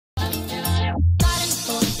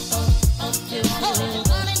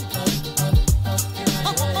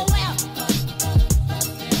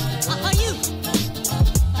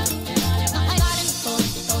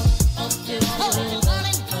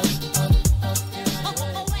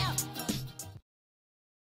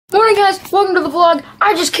morning, guys. Welcome to the vlog.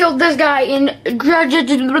 I just killed this guy in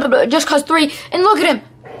Just Cause 3, and look at him.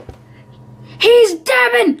 He's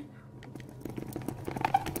dabbing.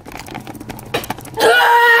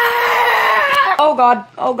 Oh God,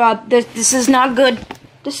 oh God. This is not good.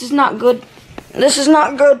 This is not good. This is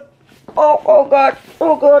not good. Oh God,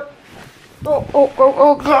 oh God.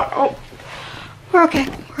 Oh God, oh. We're okay,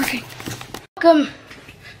 we're okay. Welcome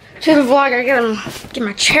to the vlog. I gotta get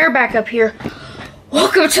my chair back up here.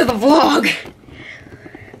 Welcome to the vlog.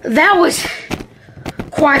 That was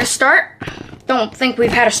quite a start. Don't think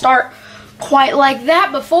we've had a start quite like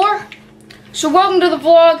that before. So welcome to the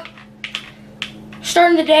vlog.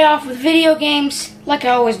 Starting the day off with video games, like I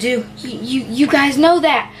always do. You guys know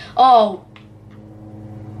that. Oh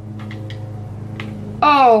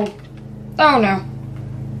no.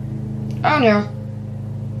 Oh no.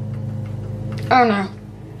 Oh no.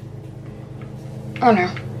 Oh no.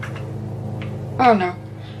 Oh no.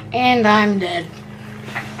 And I'm dead.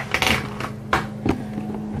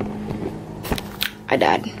 I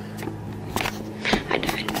died.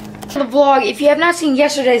 The vlog, if you have not seen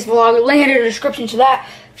yesterday's vlog, link in the description to that.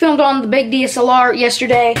 Filmed on the big DSLR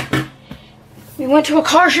yesterday. We went to a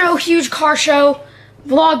car show, huge car show.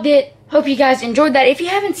 Vlogged it. Hope you guys enjoyed that. If you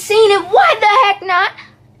haven't seen it, why the heck not?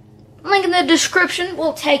 Link in the description.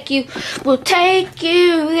 We'll take you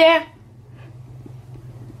there.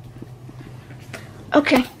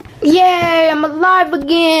 Okay. Yay, I'm alive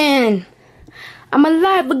again. I'm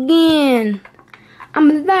alive again. I'm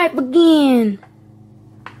alive again.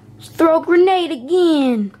 Let's throw a grenade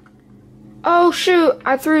again. Oh shoot,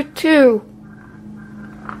 I threw two.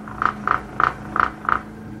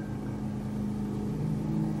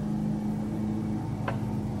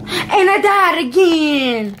 And I died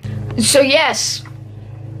again. So yes,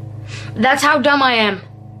 that's how dumb I am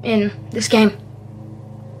in this game.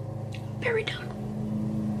 Very dumb.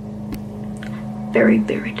 Very,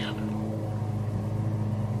 very dumb.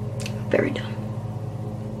 Very dumb.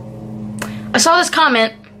 I saw this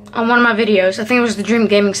comment on one of my videos. I think it was the Dream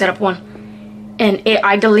Gaming Setup one. And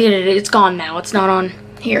I deleted it. It's gone now. It's not on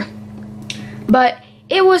here. But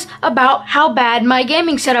it was about how bad my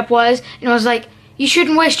gaming setup was. And I was like, you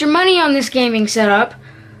shouldn't waste your money on this gaming setup.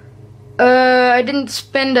 I didn't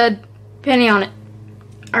spend a penny on it.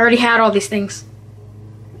 I already had all these things.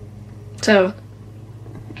 So,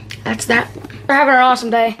 that's that. We're having an awesome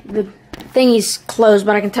day. The thingy's closed,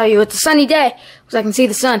 but I can tell you it's a sunny day because I can see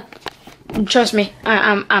the sun. And trust me,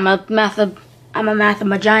 I'm a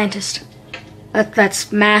mathemagentist.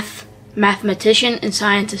 That's mathematician and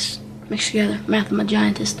scientist mixed together.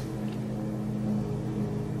 Mathemagentist.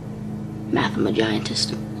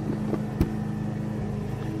 Mathemagentist.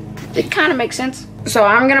 It kind of makes sense. So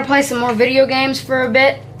I'm gonna play some more video games for a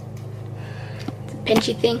bit. The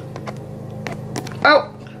pinchy thing.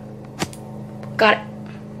 Oh. Got it.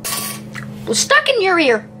 It was stuck in your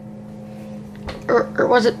ear. Or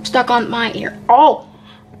was it stuck on my ear? Oh.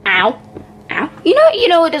 Ow. Ow. You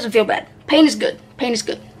know it doesn't feel bad. Pain is good. Pain is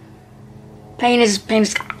good. Pain is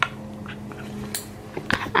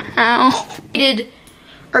ow.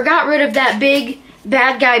 Got rid of that big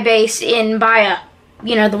bad guy base in Baya.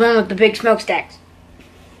 You know, the one with the big smokestacks.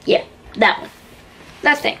 Yeah, that one.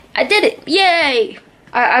 That thing. I did it. Yay!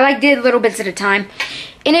 I like did little bits at a time.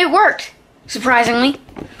 And it worked. Surprisingly.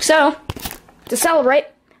 So, to celebrate,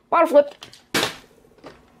 bottle flip.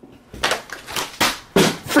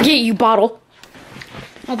 Forget you, bottle.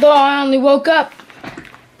 Although I only woke up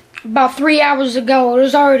about 3 hours ago, it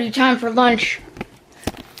was already time for lunch.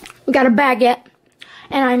 We got a baguette,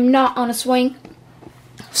 and I'm not on a swing.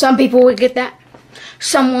 Some people would get that.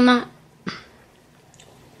 Some will not.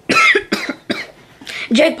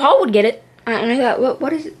 Jake Paul would get it. I know that.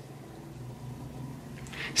 What is it?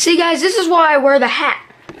 See, guys, this is why I wear the hat.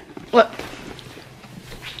 Look.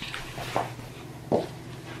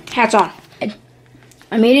 Hat's on.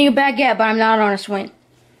 I'm eating a baguette, but I'm not on a swing.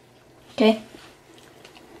 Okay?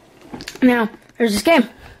 Now, there's this game.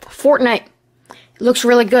 Fortnite. It looks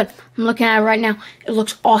really good. I'm looking at it right now. It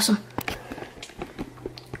looks awesome.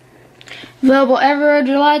 Available ever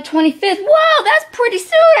July 25th. Whoa, that's pretty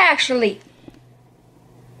soon, actually.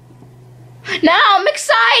 Now I'm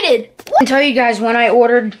excited. I can tell you guys when I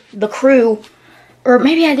ordered The Crew, or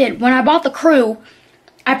maybe I did. When I bought The Crew,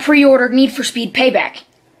 I pre-ordered Need for Speed Payback.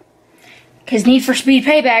 Because Need for Speed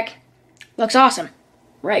Payback looks awesome.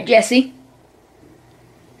 Right, Jesse?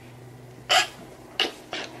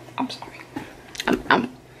 I'm sorry.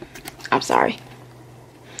 I'm sorry.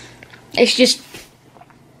 It's just...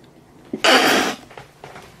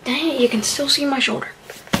 Dang it, you can still see my shoulder.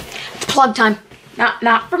 It's plug time.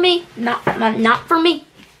 Not for me. Not for me.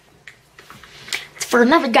 It's for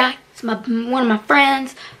another guy. It's one of my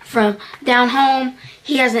friends from down home.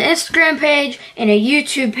 He has an Instagram page and a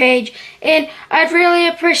YouTube page, and I'd really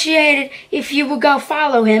appreciate it if you would go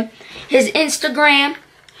follow him. His Instagram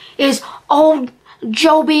is Old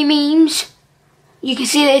Joby Memes. You can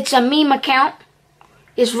see that it's a meme account.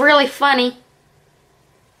 It's really funny.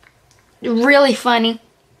 Really funny.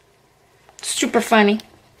 Super funny.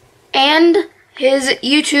 And his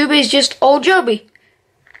YouTube is just Old Joby.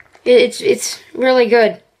 It's really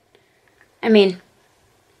good. I mean,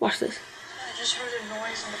 watch this. I just heard a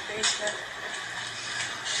noise in the basement.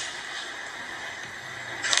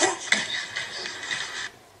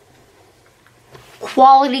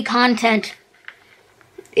 Quality content.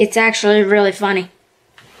 It's actually really funny.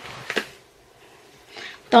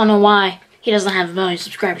 Don't know why he doesn't have a million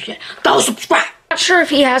subscribers yet. Go subscribe! Not sure if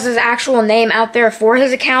he has his actual name out there for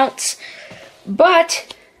his accounts,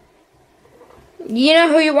 but you know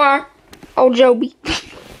who you are, Old Joby.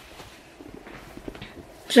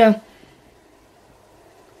 So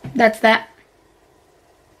that's that.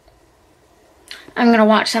 I'm gonna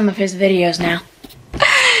watch some of his videos now. Do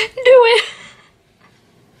it.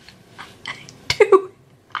 Do it.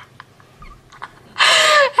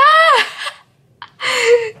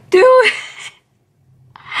 Do it.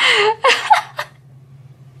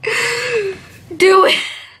 Do it.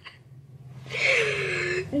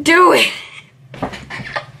 Do it.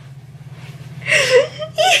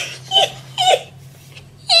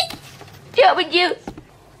 Joby Juice.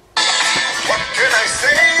 What can I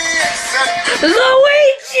say except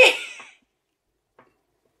Luigi!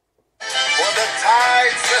 for the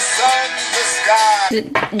tides, the sun, the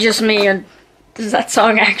sky? Just me, or is that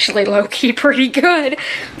song actually low-key pretty good?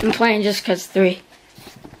 I'm playing just cause 3.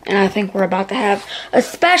 And I think we're about to have a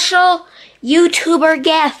special YouTuber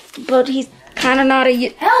guest, but he's kinda not a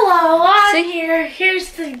Hello, I'm here.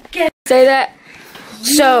 Here's the gift. Say that.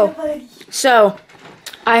 So,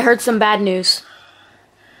 I heard some bad news.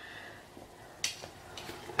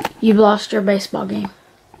 You lost your baseball game.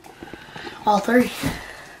 All 3.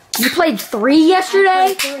 You played 3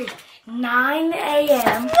 yesterday? 3. 9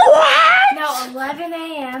 a.m. What? No, 11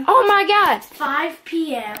 a.m. Oh my god. 5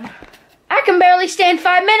 p.m. I can barely stand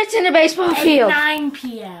 5 minutes in a baseball and field. 9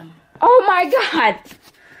 p.m. Oh my god.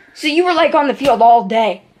 So you were like on the field all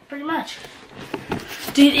day. Pretty much.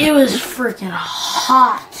 Dude, it was freaking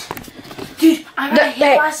hot. Dude, I got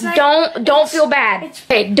hit last night. Don't feel bad.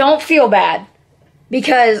 Hey, don't feel bad.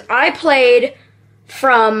 Because I played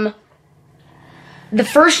from the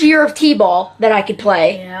first year of T-ball that I could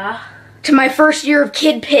play Yeah. to my first year of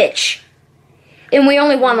kid pitch. And we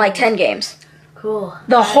only won like 10 games. Cool.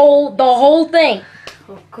 The whole thing.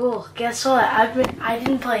 Oh, cool. Guess what? I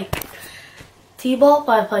didn't play T-ball,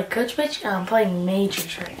 but I played coach pitch, and I'm playing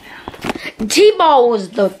majors right now. T-ball was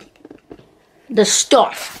the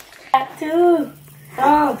stuff. Dude,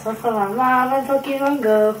 oh, so for my mom and Pokemon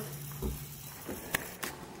Go.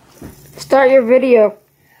 Start your video.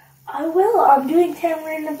 I will. I'm doing 10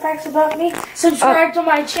 random facts about me. Subscribe to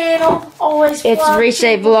my channel. Always. It's vlog,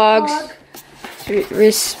 Reset Vlogs.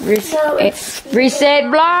 Reset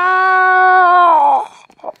Vlog.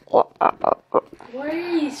 Why are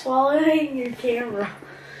you swallowing your camera?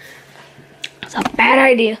 It's a bad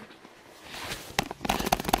idea.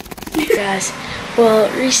 Guys, well,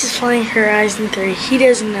 Reese is playing Horizon 3. He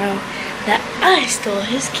doesn't know that I stole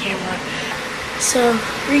his camera. So,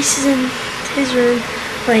 Reese is in his room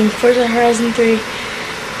playing Forza Horizon 3.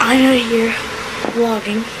 I'm out here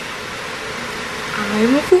vlogging.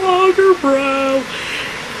 I'm a vlogger, bro.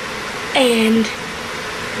 And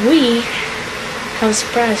we have a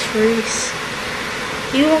surprise for Reese.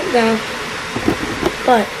 You won't know,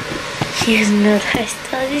 but he doesn't know that I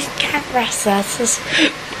stole his camera, so that's a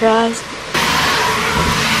surprise.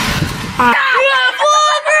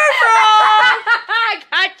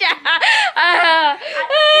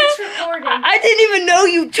 It's recording. I didn't even know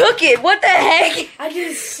you took it. What the heck? I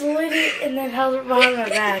just slid it and then held it behind my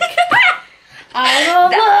back. I'm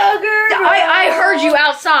a vlogger. I heard you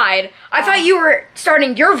outside. I thought you were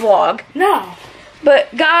starting your vlog. No.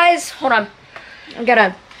 But guys, hold on.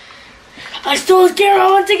 I stole his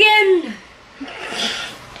camera once again.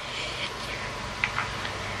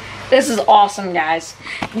 This is awesome, guys.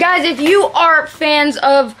 Guys, if you are fans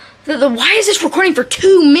of why is this recording for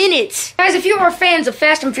 2 minutes? Guys, if you are fans of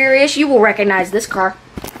Fast and Furious, you will recognize this car.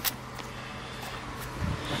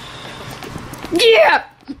 Yeah!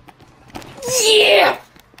 Yeah!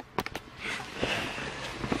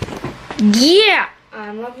 Yeah!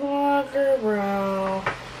 I'm a vlogger, bro.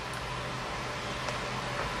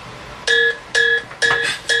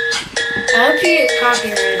 I hope you get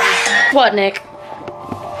copyrighted. What, Nick?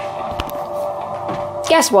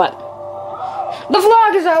 Guess what? The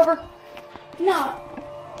vlog is over. No.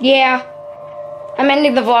 Yeah. I'm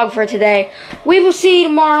ending the vlog for today. We will see you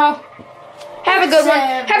tomorrow. Have a good one.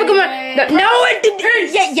 Have a good one. No,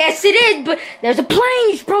 yes, it is, but there's a plane.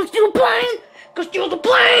 You're supposed to do a plane. Go steal the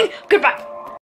plane. Goodbye.